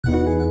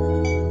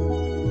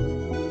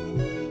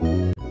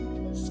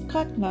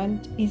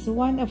Scotland is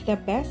one of the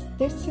best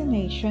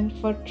destinations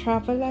for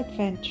travel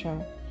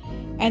adventure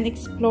and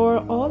explore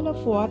all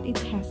of what it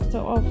has to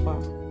offer.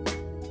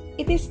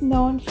 It is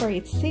known for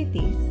its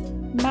cities,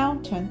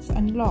 mountains,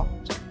 and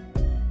lochs.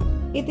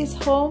 It is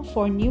home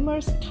for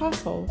numerous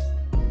castles,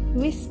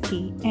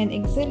 whiskey, and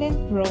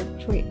excellent road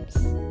trips.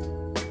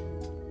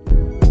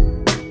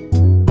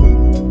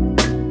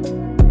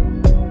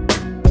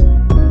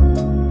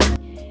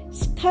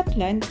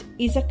 Scotland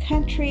is a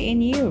country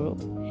in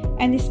Europe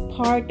and is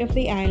part of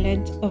the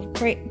island of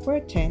Great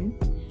Britain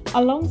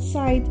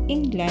alongside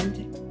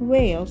England,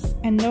 Wales,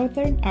 and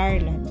Northern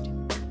Ireland.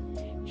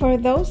 For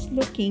those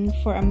looking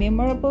for a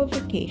memorable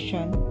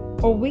vacation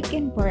or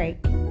weekend break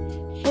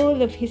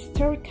full of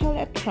historical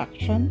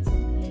attractions,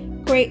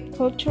 great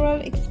cultural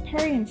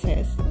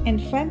experiences,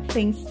 and fun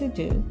things to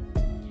do,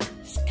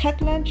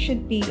 Scotland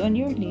should be on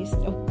your list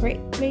of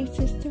great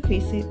places to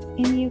visit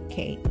in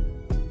UK.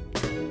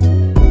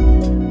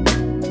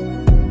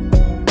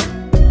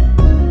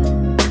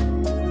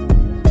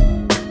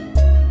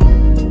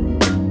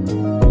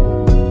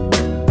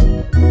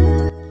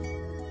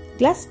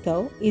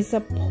 Glasgow is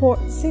a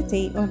port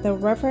city on the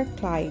River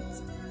Clyde.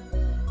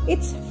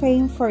 It's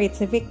famed for its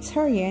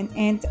Victorian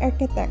and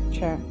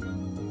architecture.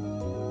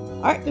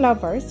 Art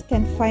lovers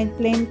can find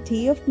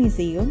plenty of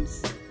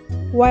museums,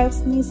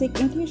 whilst music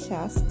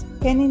enthusiasts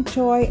can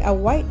enjoy a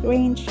wide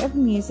range of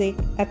music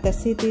at the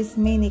city's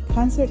mini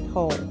concert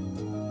hall.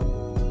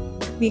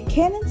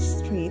 Buchanan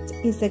Street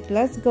is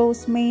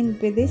Glasgow's main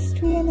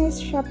pedestrianised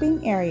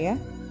shopping area,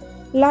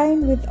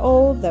 lined with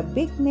all the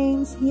big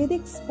names you'd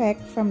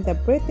expect from the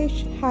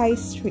British High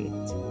Street.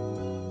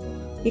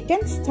 You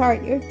can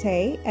start your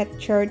day at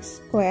Church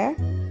Square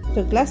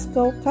to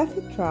Glasgow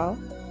Cathedral,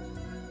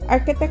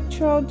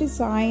 architectural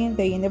design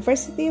the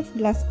University of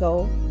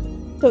Glasgow,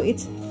 to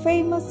its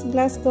famous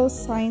Glasgow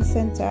Science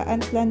Centre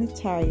and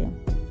Planetarium.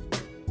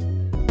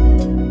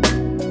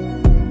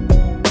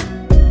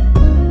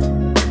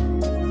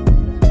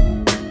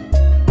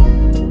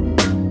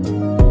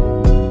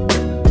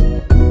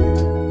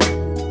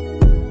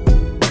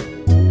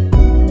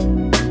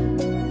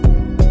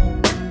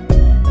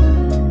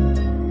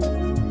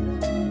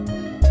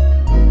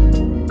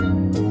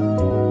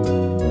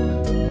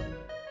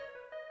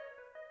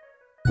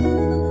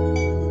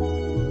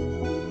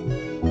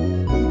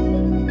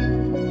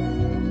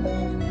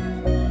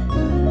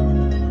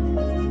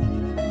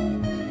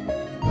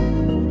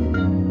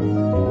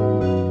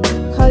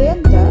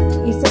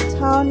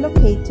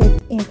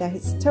 Located in the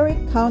historic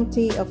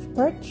county of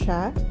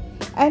Perthshire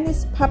and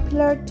is a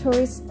popular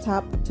tourist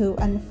stop to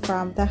and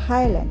from the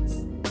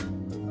Highlands.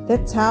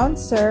 The town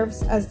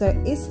serves as the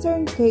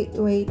eastern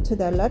gateway to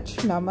the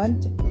Loch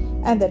Lomond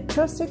and the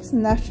Trossachs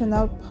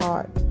National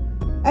Park,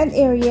 an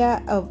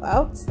area of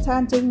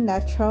outstanding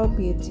natural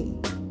beauty.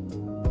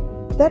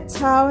 The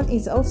town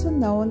is also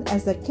known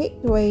as the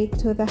gateway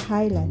to the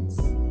Highlands.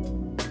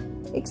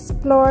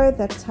 Explore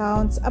the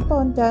town's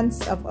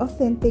abundance of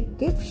authentic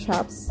gift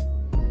shops,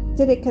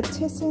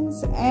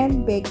 delicatessens,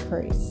 and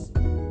bakeries.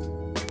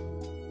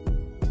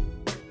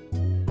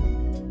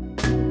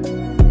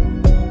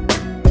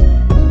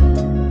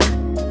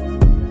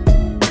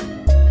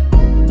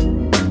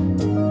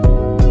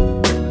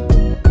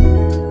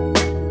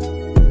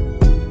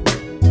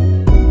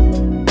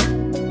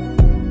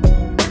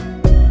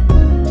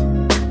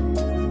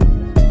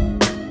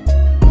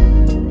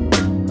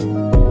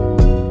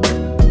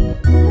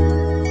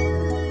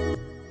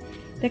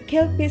 The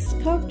Kelpies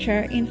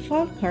sculpture in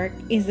Falkirk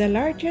is the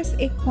largest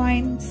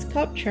equine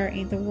sculpture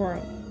in the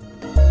world.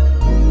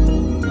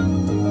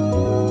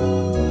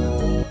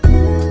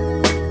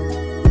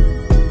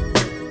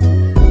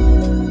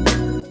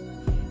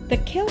 The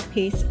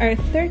Kelpies are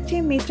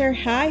 30-meter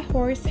high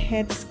horse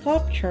head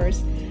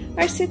sculptures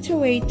are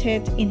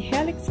situated in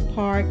Helix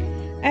Park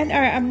and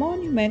are a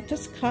monument to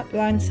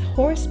Scotland's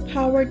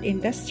horse-powered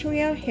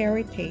industrial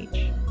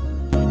heritage.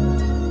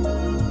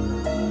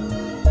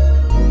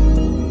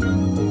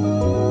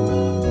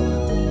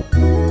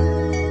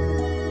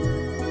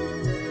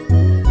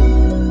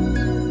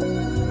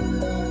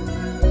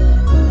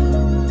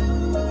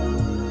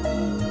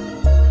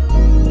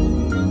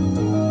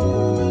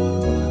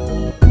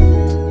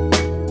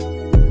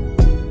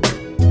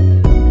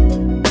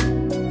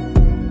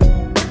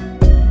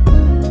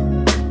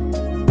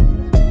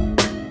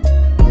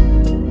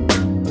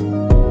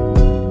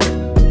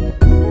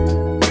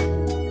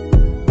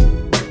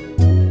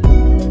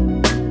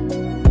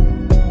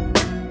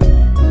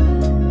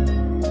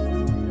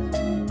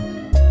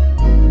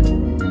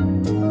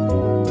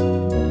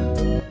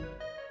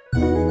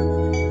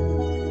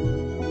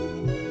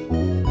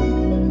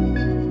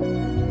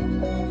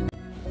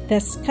 The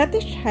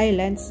Scottish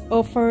Highlands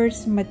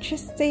offers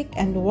majestic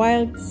and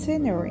wild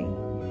scenery.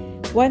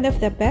 One of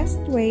the best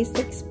ways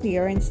to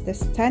experience the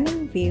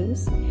stunning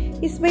views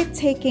is by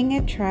taking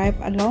a drive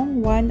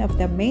along one of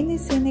the many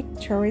scenic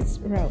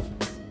tourist routes.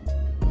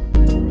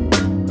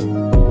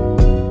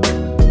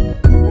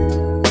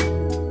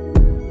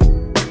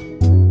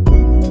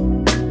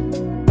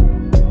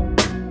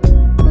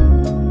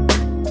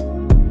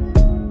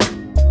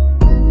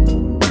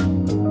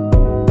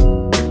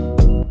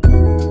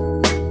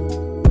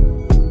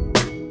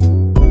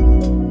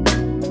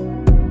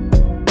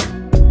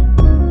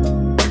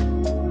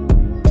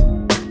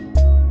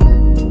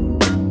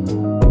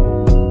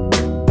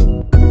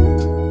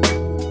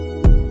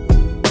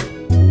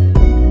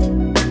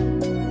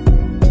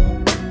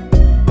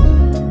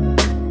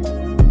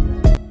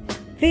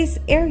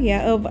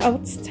 area of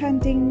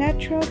outstanding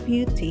natural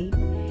beauty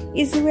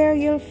is where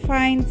you'll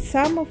find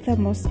some of the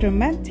most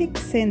romantic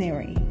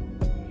scenery.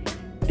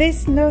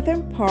 This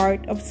northern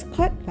part of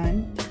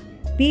Scotland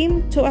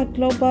beamed to a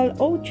global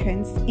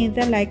audience in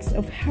the likes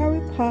of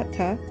Harry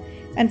Potter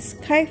and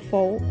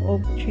Skyfall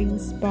of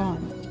James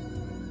Bond.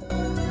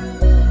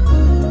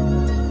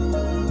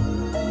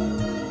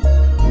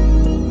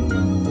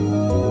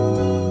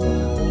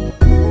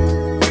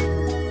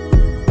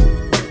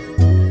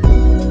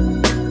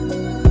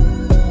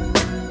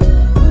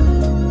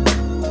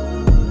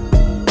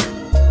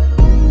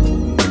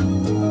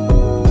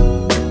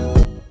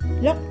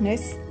 Loch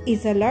Ness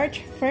is a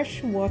large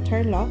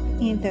freshwater loch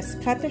in the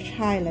Scottish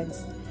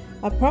Highlands,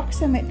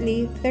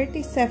 approximately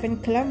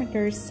 37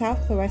 kilometers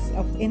southwest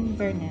of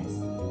Inverness.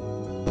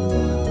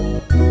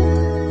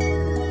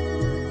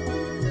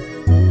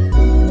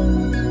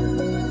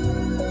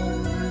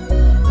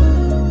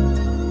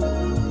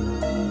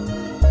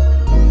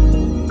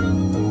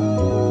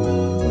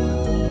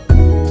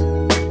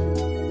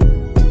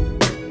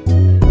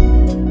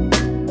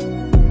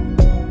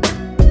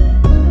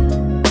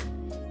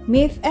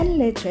 Myth and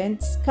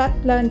legend,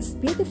 Scotland's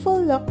beautiful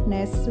Loch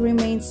Ness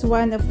remains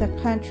one of the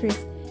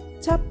country's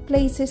top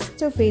places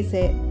to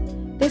visit,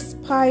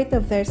 despite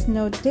of there's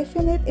no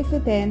definite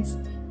evidence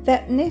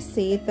that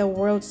Nessie, the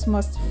world's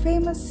most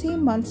famous sea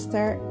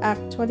monster,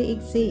 actually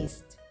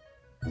exists.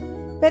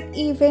 But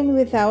even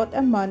without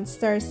a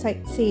monster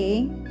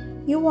sightseeing,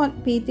 you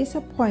won't be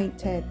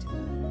disappointed.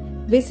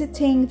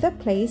 Visiting the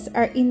place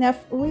are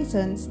enough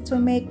reasons to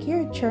make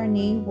your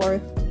journey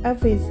worth a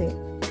visit.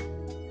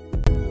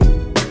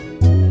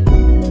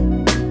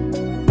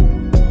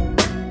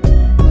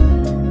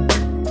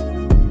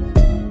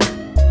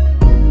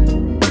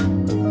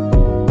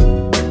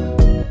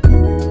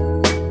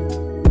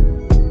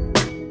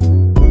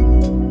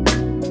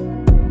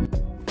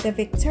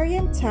 The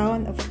Victorian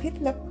town of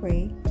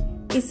Pitlochry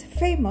is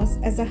famous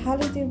as a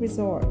holiday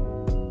resort,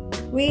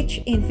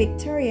 rich in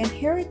Victorian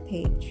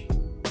heritage.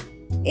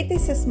 It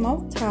is a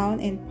small town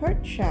in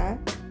Perthshire.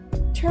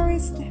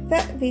 Tourists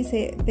that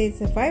visit this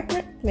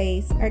vibrant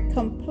place are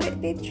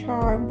completely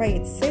charmed by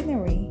its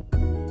scenery,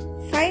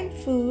 fine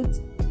food,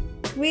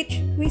 rich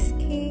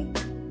whiskey,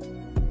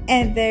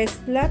 and there's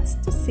lots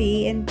to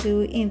see and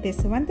do in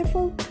this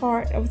wonderful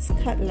part of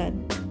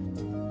Scotland.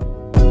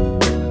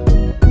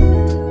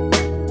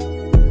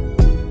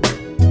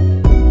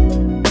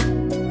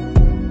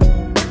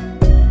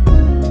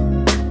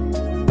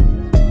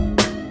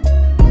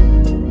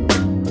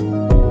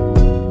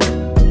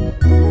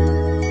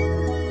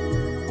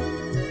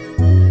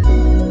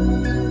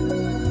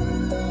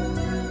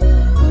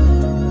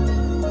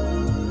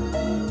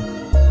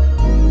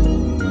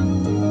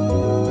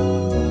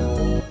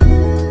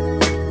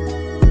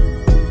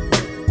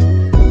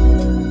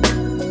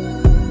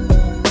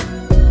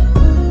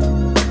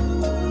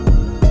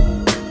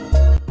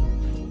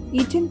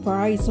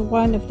 Edinburgh is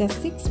one of the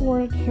 6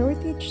 World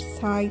Heritage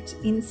Sites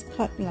in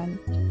Scotland.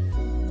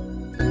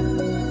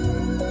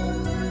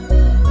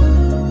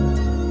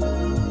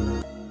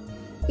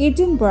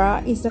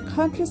 Edinburgh is the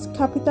country's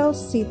capital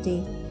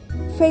city,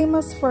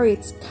 famous for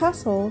its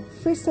castle,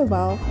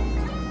 festival,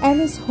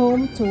 and is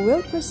home to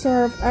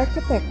well-preserved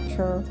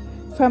architecture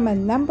from a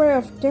number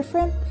of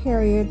different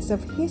periods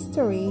of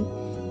history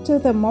to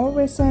the more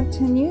recent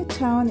New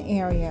Town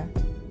area.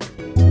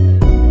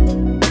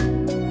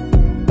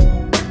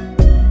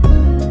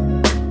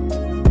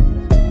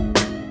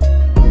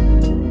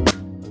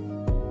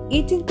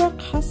 Edinburgh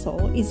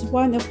Castle is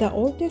one of the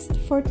oldest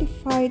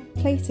fortified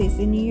places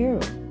in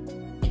Europe.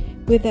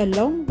 With a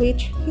long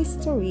rich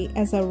history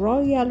as a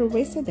royal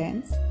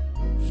residence,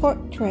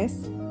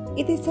 fortress,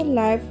 it is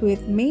alive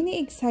with many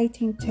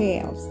exciting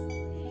tales.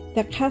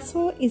 The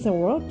castle is a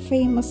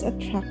world-famous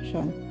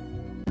attraction.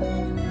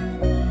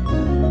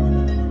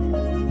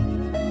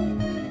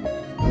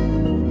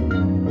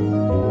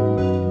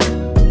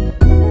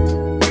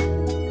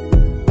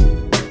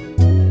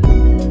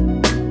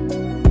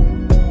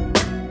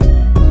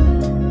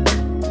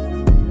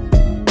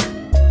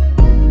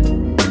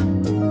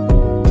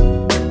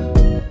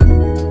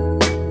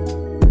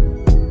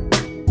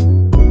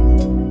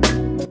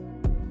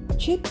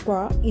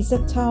 Jedburgh is a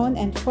town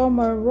and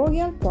former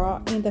royal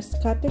borough in the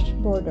Scottish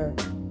border.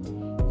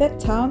 The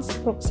town's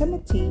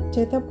proximity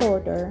to the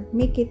border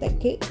make it a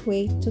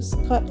gateway to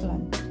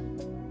Scotland.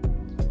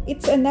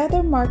 It's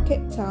another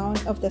market town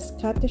of the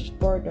Scottish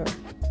border.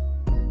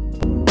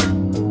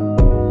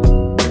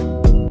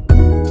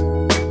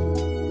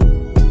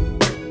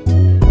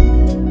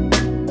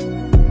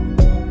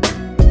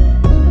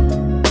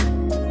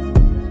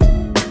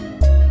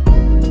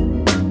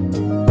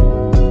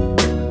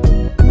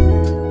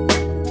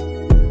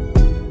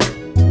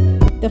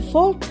 The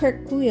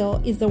Falkirk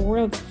Wheel is the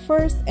world's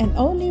first and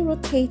only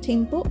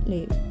rotating boat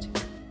lift.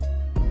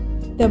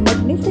 The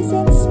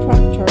magnificent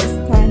structure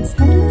stands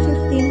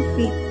 115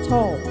 feet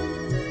tall.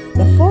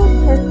 The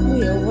Falkirk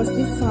Wheel was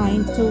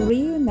designed to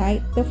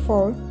reunite the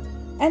Forth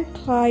and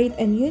Clyde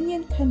and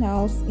Union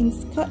canals in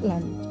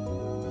Scotland.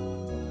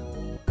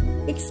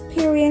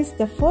 Experience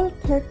the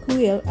Falkirk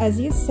Wheel as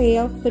you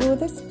sail through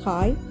the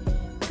sky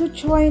to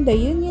join the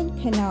Union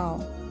Canal.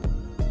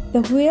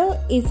 The wheel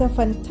is a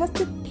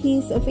fantastic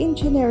piece of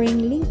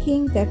engineering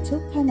linking the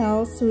two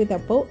canals with a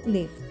boat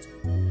lift,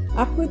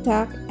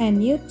 aqueduct, and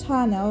new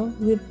tunnel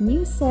with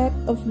new set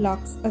of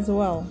locks as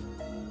well.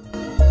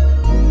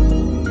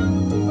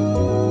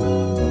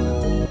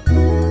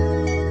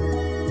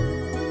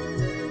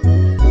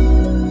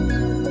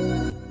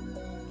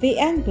 The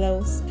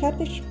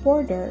Anglo-Scottish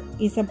border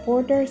is a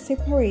border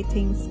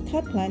separating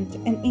Scotland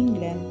and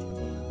England,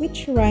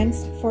 which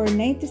runs for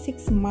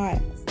 96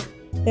 miles.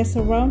 The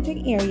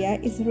surrounding area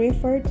is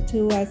referred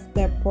to as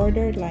the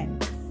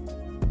borderlands.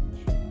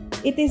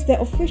 It is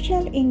the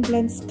official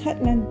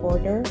England-Scotland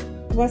border,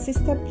 was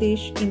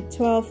established in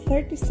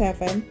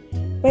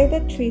 1237 by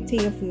the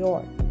Treaty of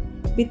York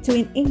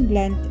between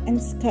England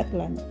and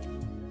Scotland.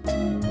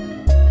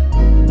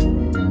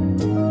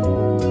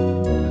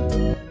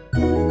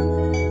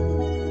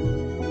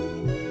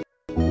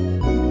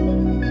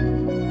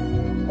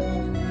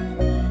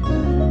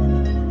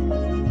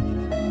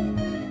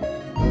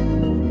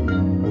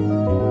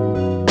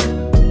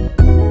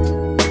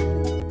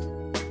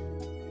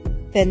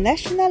 The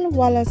National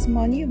Wallace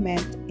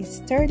Monument is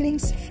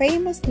Stirling's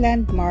famous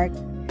landmark,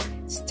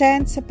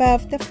 stands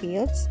above the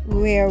fields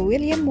where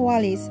William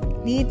Wallace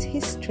leads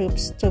his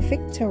troops to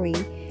victory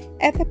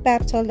at the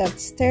Battle of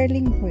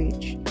Stirling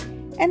Bridge,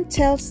 and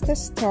tells the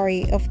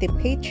story of the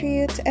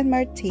patriot and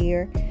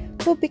martyr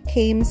who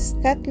became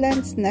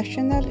Scotland's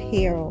national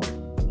hero.